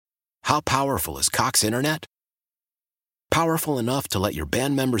How powerful is Cox Internet? Powerful enough to let your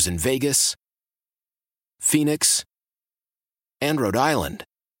band members in Vegas, Phoenix, and Rhode Island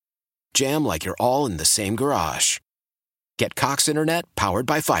jam like you're all in the same garage. Get Cox Internet powered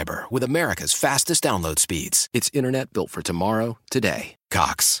by fiber with America's fastest download speeds. It's internet built for tomorrow, today.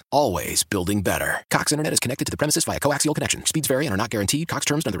 Cox, always building better. Cox Internet is connected to the premises via coaxial connection. Speeds vary and are not guaranteed. Cox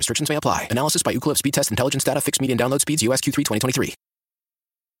terms and other restrictions may apply. Analysis by Ookla Speed Test Intelligence Data. Fixed median download speeds. US Q3 2023.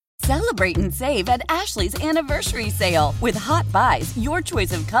 Celebrate and save at Ashley's Anniversary Sale. With Hot Buys, your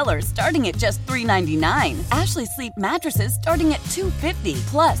choice of colors starting at just $3.99. Ashley Sleep mattresses starting at $2.50.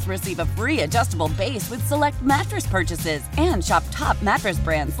 Plus, receive a free adjustable base with select mattress purchases. And shop top mattress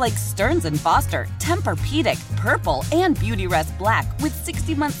brands like Stearns & Foster, Tempur-Pedic, Purple, and Beautyrest Black with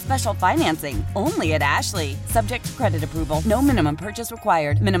 60-month special financing. Only at Ashley. Subject to credit approval. No minimum purchase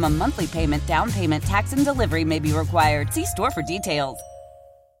required. Minimum monthly payment, down payment, tax, and delivery may be required. See store for details.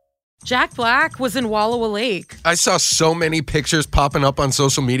 Jack Black was in Wallowa Lake. I saw so many pictures popping up on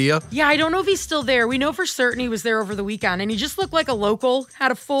social media. Yeah, I don't know if he's still there. We know for certain he was there over the weekend, and he just looked like a local, had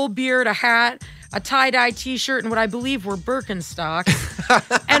a full beard, a hat, a tie-dye t-shirt, and what I believe were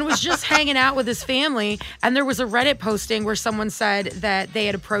Birkenstocks, and was just hanging out with his family. And there was a Reddit posting where someone said that they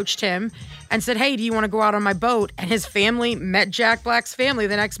had approached him and said, hey, do you want to go out on my boat? And his family met Jack Black's family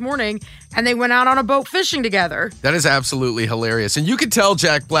the next morning, and they went out on a boat fishing together. That is absolutely hilarious. And you could tell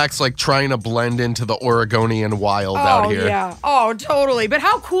Jack Black's like trying to blend into the Oregonian wild out here. Oh, yeah. Oh, totally. But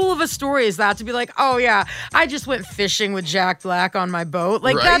how cool of a story is that to be like, oh, yeah, I just went fishing with Jack Black on my boat.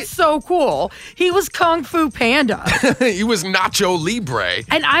 Like, Right? That's so cool. He was Kung Fu Panda. He was Nacho Libre.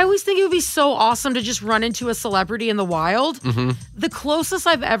 And I always think it would be so awesome to just run into a celebrity in the wild. Mm-hmm. The closest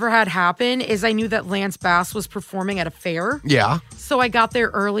I've ever had happen is I knew that Lance Bass was performing at a fair. Yeah. So I got there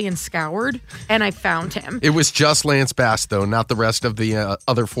early and scoured, and I found him. It was just Lance Bass, though, not the rest of the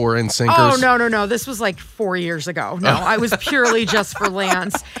other foreign sinkers. Oh, no. This was like 4 years ago. No, I was purely just for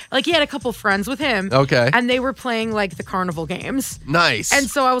Lance. Like, he had a couple friends with him. Okay. And they were playing like the carnival games. Nice. And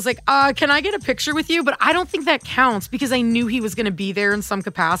so I was like, can I get a picture with you? But I don't think that counts because I knew he was going to be there in some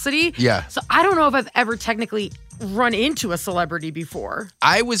capacity. Yeah. So I don't know if I've ever technically run into a celebrity before.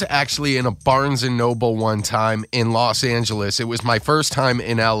 I was actually in a Barnes & Noble one time in Los Angeles. It was my first time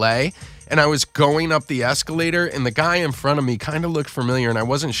in LA, and I was going up the escalator, and the guy in front of me kind of looked familiar, and I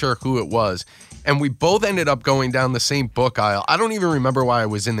wasn't sure who it was. And we both ended up going down the same book aisle. I don't even remember why I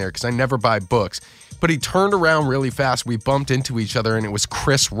was in there because I never buy books. But he turned around really fast. We bumped into each other, and it was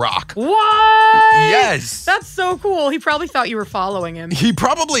Chris Rock. What? Yes. That's so cool. He probably thought you were following him. He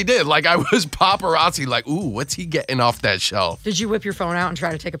probably did. Like, I was paparazzi, like, ooh, what's he getting off that shelf? Did you whip your phone out and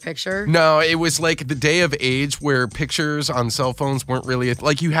try to take a picture? No, it was like the day of age where pictures on cell phones weren't really,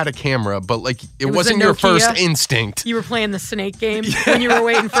 like, you had a camera, but, like, it was wasn't a your Nokia? first instinct. You were playing the snake game when you were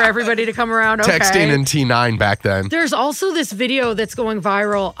waiting for everybody to come around? Okay. Texting in T9 back then. There's also this video that's going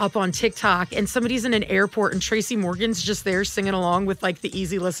viral up on TikTok, and somebody's in an airport, and Tracy Morgan's just there singing along with like the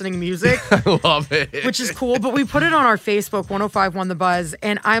easy listening music. I love it. Which is cool, but we put it on our Facebook, 105.1 The Buzz,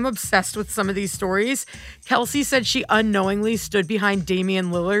 and I'm obsessed with some of these stories. Kelsey said she unknowingly stood behind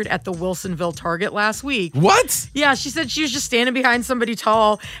Damian Lillard at the Wilsonville Target last week. What? Yeah, she said she was just standing behind somebody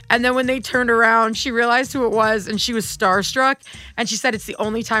tall, and then when they turned around, she realized who it was, and she was starstruck, and she said it's the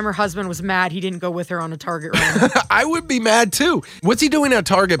only time her husband was mad he didn't go with her on a Target run. I would be mad too. What's he doing at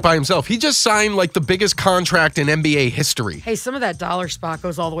Target by himself? He just signed like the biggest contract in NBA history. Hey, some of that dollar spot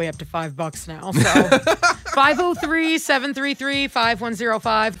goes all the way up to $5 now. So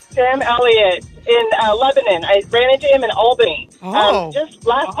 503-733-5105. Sam Elliott in Lebanon. I ran into him in Albany just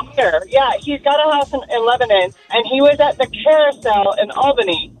last year. Yeah, he's got a house in Lebanon, and he was at the carousel in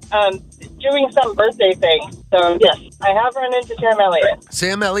Albany doing some birthday thing. So, yes, I have run into Sam Elliott.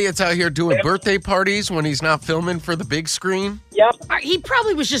 Sam Elliott's out here doing birthday parties when he's not filming for the big screen? Yep. He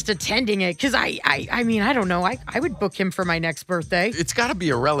probably was just attending it because I mean, I don't know. I would book him for my next birthday. It's got to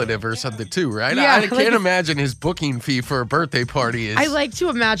be a relative or something too, right? Yeah, I can't imagine his booking fee for a birthday party is... I like to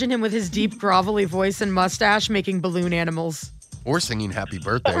imagine him with his deep, grovelly voice and mustache making balloon animals. Or singing happy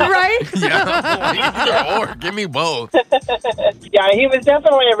birthday. Right? Yeah, either or. Give me both. Yeah, he was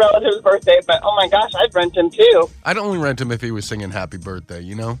definitely a relative's birthday, but oh my gosh, I'd rent him too. I'd only rent him if he was singing happy birthday,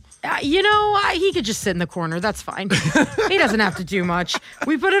 you know? He could just sit in the corner. That's fine. He doesn't have to do much.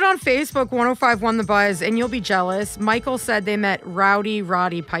 We put it on Facebook, 105.1 The Buzz, and you'll be jealous. Michael said they met Rowdy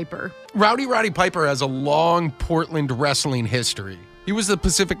Roddy Piper. Rowdy Roddy Piper has a long Portland wrestling history. He He was the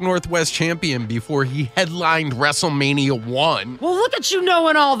Pacific Northwest champion before he headlined WrestleMania 1. Well, look at you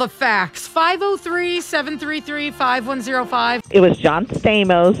knowing all the facts. 503-733-5105. It was John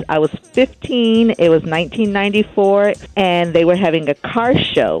Stamos. I was 15. It was 1994, and they were having a car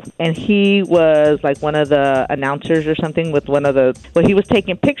show, and he was like one of the announcers or something with he was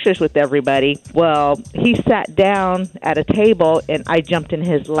taking pictures with everybody. Well, he sat down at a table, and I jumped in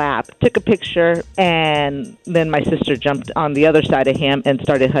his lap, took a picture, and then my sister jumped on the other side of him and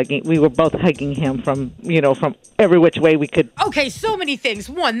started hugging. We were both hugging him from every which way we could. Okay, so many things.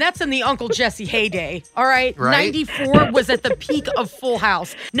 One, that's in the Uncle Jesse heyday. All right? 94 was at the peak of Full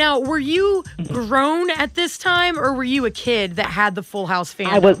House. Now, were you grown at this time, or were you a kid that had the Full House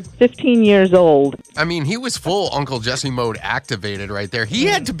fandom? I was 15 years old. I mean, he was full Uncle Jesse mode activated right there. He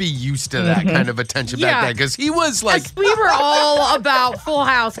had to be used to that kind of attention back then, because he was like... We were all about Full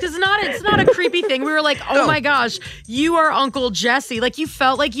House, because it's not a creepy thing. We were like, oh my gosh, you are Uncle Jesse. Like, you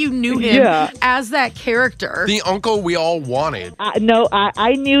felt like you knew him as that character. The uncle we all wanted. No,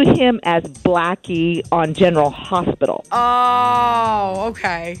 I knew him as Blackie on General Hospital. Oh,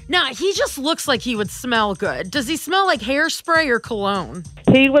 okay. Now, he just looks like he would smell good. Does he smell like hairspray or cologne?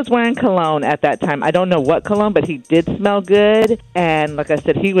 He was wearing cologne at that time. I don't know what cologne, but he did smell good. And like I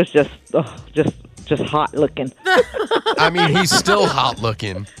said, he was just hot looking. I mean, he's still hot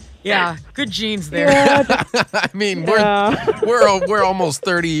looking. Yeah, good genes there. Yeah, I mean, we're almost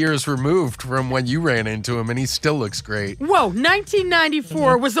 30 years removed from when you ran into him, and he still looks great. Whoa,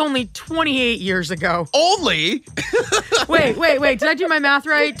 1994 was only 28 years ago. Only? Wait. Did I do my math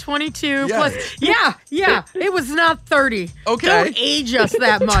right? 22 plus. Yeah. It was not 30. Okay. Don't age us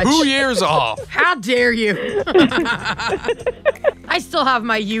that much. 2 years off. How dare you? I still have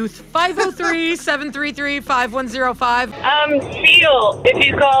my youth. 503-733-5105. Seal, if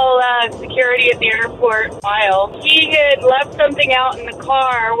you call security at the airport file, he had left something out in the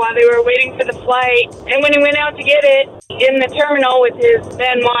car while they were waiting for the flight. And when he went out to get it in the terminal with his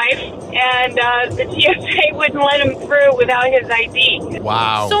then wife, and the TSA wouldn't let him through without his ID.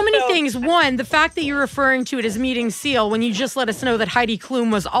 Wow. So many things. One, the fact that you're referring to it as meeting Seal when you just let us know that Heidi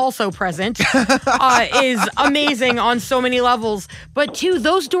Klum was also present is amazing on so many levels. But two,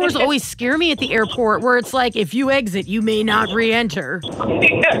 those doors always scare me at the airport where it's like, if you exit, you may not re-enter. And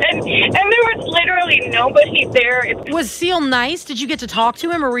there was literally nobody there. Was Seal nice? Did you get to talk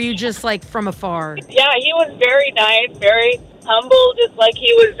to him, or were you just like from afar? Yeah, he was very nice, very humble, just like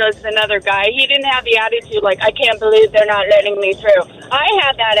he was just another guy. He didn't have the attitude like, I can't believe they're not letting me through. I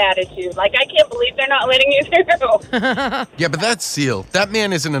had that attitude, like, I can't believe they're not letting you through. Yeah, but that's Seal. That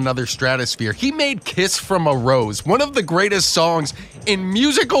man is in another stratosphere. He made Kiss from a Rose, one of the greatest songs in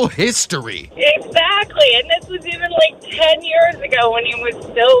musical history. Exactly, and this was even like 10 years ago when he was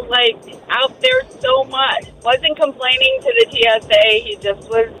still like out there so much. Wasn't complaining to the TSA, he just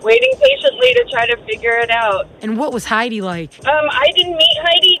was waiting patiently to try to figure it out. And what was Heidi like? I didn't meet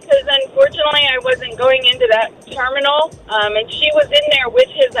Heidi because unfortunately I wasn't going into that terminal, and she was in there with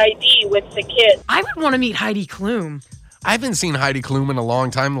his ID with the kid. I would want to meet Heidi Klum. I haven't seen Heidi Klum in a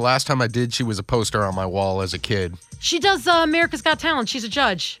long time. The last time I did, she was a poster on my wall as a kid. She does America's Got Talent. She's a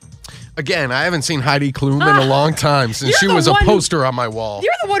judge. Again, I haven't seen Heidi Klum in a long time since she was a poster on my wall.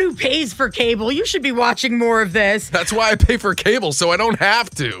 You're the one who pays for cable. You should be watching more of this. That's why I pay for cable, so I don't have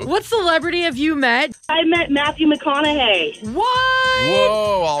to. What celebrity have you met? I met Matthew McConaughey. What?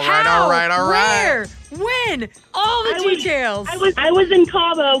 Whoa, all right. Where? When? All the details. I was in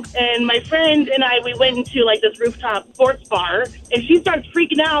Cabo, and my friend and we went into like this rooftop sports bar, and she starts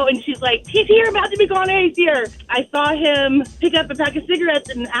freaking out, and she's like, he's here, Matthew McConaughey's here. I saw him pick up a pack of cigarettes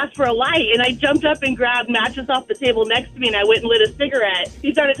and ask for a light, and I jumped up and grabbed matches off the table next to me, and I went and lit a cigarette.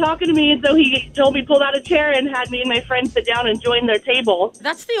 He started talking to me, and so he told me, pulled out a chair, and had me and my friend sit down and join their table.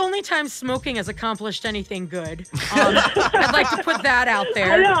 That's the only time smoking has accomplished anything good. I'd like to put that out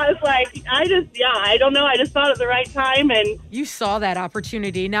there. I know, it's like, I don't know, I just thought at the right time, and... You saw that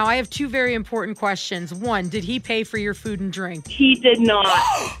opportunity. Now, I have two very important questions. One, did he pay for your food and drink? He did not.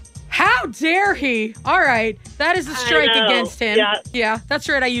 How dare he? All right, that is a strike against him. Yeah, that's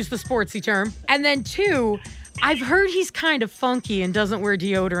right, I used the sportsy term. And then two, I've heard he's kind of funky and doesn't wear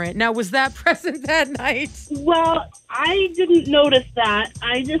deodorant. Now, was that present that night? Well, I didn't notice that.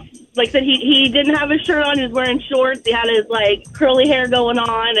 I just Like I said, he didn't have his shirt on. He was wearing shorts. He had his, like, curly hair going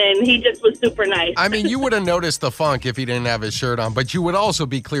on, and he just was super nice. I mean, you would have noticed the funk if he didn't have his shirt on, but you would also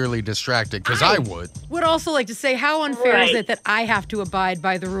be clearly distracted, because I would also like to say, how unfair is it that I have to abide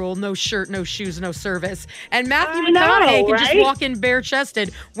by the rule, no shirt, no shoes, no service, and Matthew McConaughey can just walk in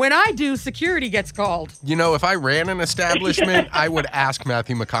bare-chested. When I do, security gets called. You know, if I ran an establishment, I would ask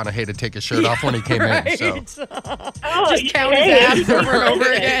Matthew McConaughey to take his shirt off when he came in. So. Just count his abs over and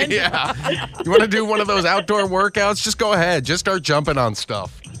over again. Yeah. You want to do one of those outdoor workouts? Just go ahead. Just start jumping on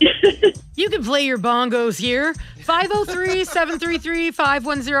stuff. You can play your bongos here.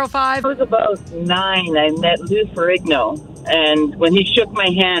 503-733-5105. I was about 9. I met Lou Ferrigno, and when he shook my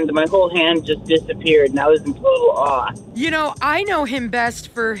hand, my whole hand just disappeared, and I was in total awe. You know, I know him best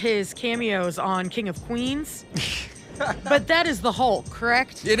for his cameos on King of Queens. But that is the Hulk,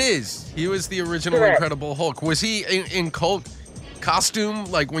 correct? It is. He was the original Incredible Hulk. Was he in Hulk costume,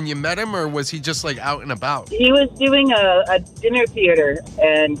 like, when you met him, or was he just, like, out and about? He was doing a dinner theater,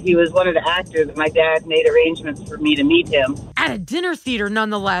 and he was one of the actors. My dad made arrangements for me to meet him. At a dinner theater,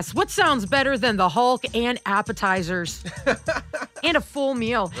 nonetheless. What sounds better than the Hulk and appetizers? And a full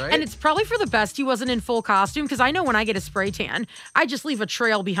meal. Right? And it's probably for the best he wasn't in full costume, because I know when I get a spray tan, I just leave a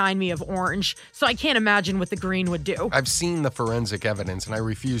trail behind me of orange, so I can't imagine what the green would do. I've seen the forensic evidence, and I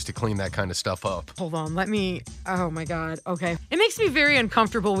refuse to clean that kind of stuff up. Hold on, oh my God, okay. It makes me very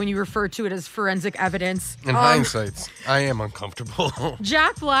uncomfortable when you refer to it as forensic evidence. In hindsight, I am uncomfortable.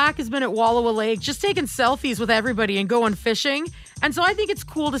 Jack Black has been at Wallowa Lake just taking selfies with everybody and going fishing. And so I think it's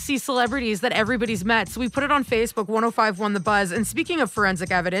cool to see celebrities that everybody's met. So we put it on Facebook, 105.1 The Buzz. And speaking of forensic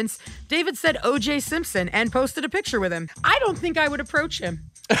evidence, David said O.J. Simpson and posted a picture with him. I don't think I would approach him.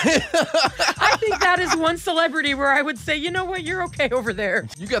 I think that is one celebrity where I would say, you know what, you're okay over there.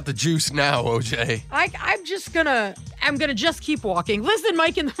 You got the juice now, OJ. I'm gonna just keep walking. Liz and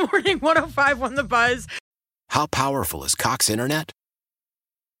Mike in the morning, 105.1 The Buzz. How powerful is Cox Internet?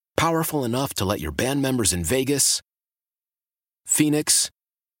 Powerful enough to let your band members in Vegas, Phoenix,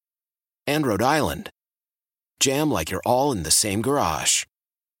 and Rhode Island jam like you're all in the same garage.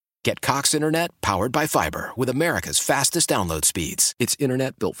 Get Cox Internet powered by fiber with America's fastest download speeds. It's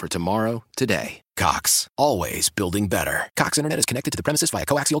internet built for tomorrow, today. Cox, always building better. Cox Internet is connected to the premises via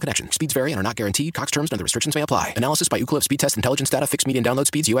coaxial connection. Speeds vary and are not guaranteed. Cox terms and other restrictions may apply. Analysis by Ookla of Speed Test Intelligence Data. Fixed median download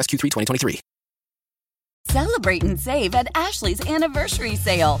speeds. US Q3 2023. Celebrate and save at Ashley's Anniversary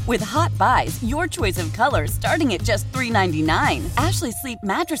Sale. With Hot Buys, your choice of colors starting at just $3.99. Ashley Sleep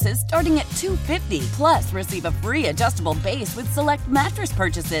mattresses starting at $2.50. Plus, receive a free adjustable base with select mattress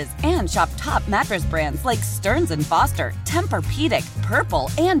purchases. And shop top mattress brands like Stearns & Foster, Tempur-Pedic, Purple,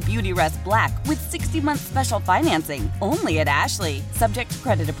 and Beautyrest Black with 60-month special financing. Only at Ashley. Subject to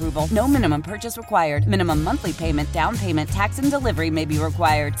credit approval. No minimum purchase required. Minimum monthly payment, down payment, tax, and delivery may be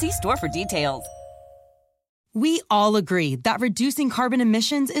required. See store for details. We all agree that reducing carbon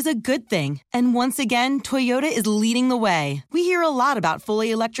emissions is a good thing. And once again, Toyota is leading the way. We hear a lot about fully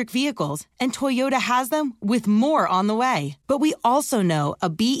electric vehicles, and Toyota has them with more on the way. But we also know a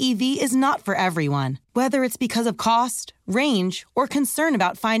BEV is not for everyone, whether it's because of cost, range, or concern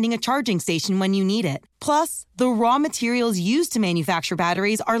about finding a charging station when you need it. Plus, the raw materials used to manufacture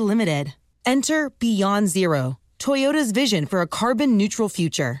batteries are limited. Enter Beyond Zero, Toyota's vision for a carbon-neutral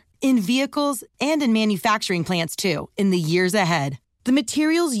future. In vehicles and in manufacturing plants, too, in the years ahead. The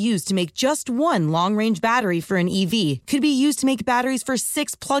materials used to make just one long-range battery for an EV could be used to make batteries for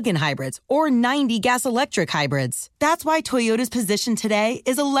 6 plug-in hybrids or 90 gas-electric hybrids. That's why Toyota's position today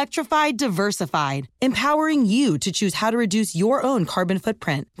is electrified, diversified, empowering you to choose how to reduce your own carbon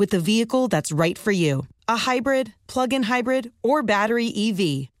footprint with the vehicle that's right for you. A hybrid, plug-in hybrid, or battery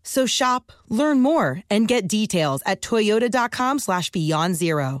EV. So shop, learn more, and get details at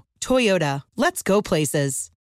toyota.com/beyondzero. Toyota, let's go places.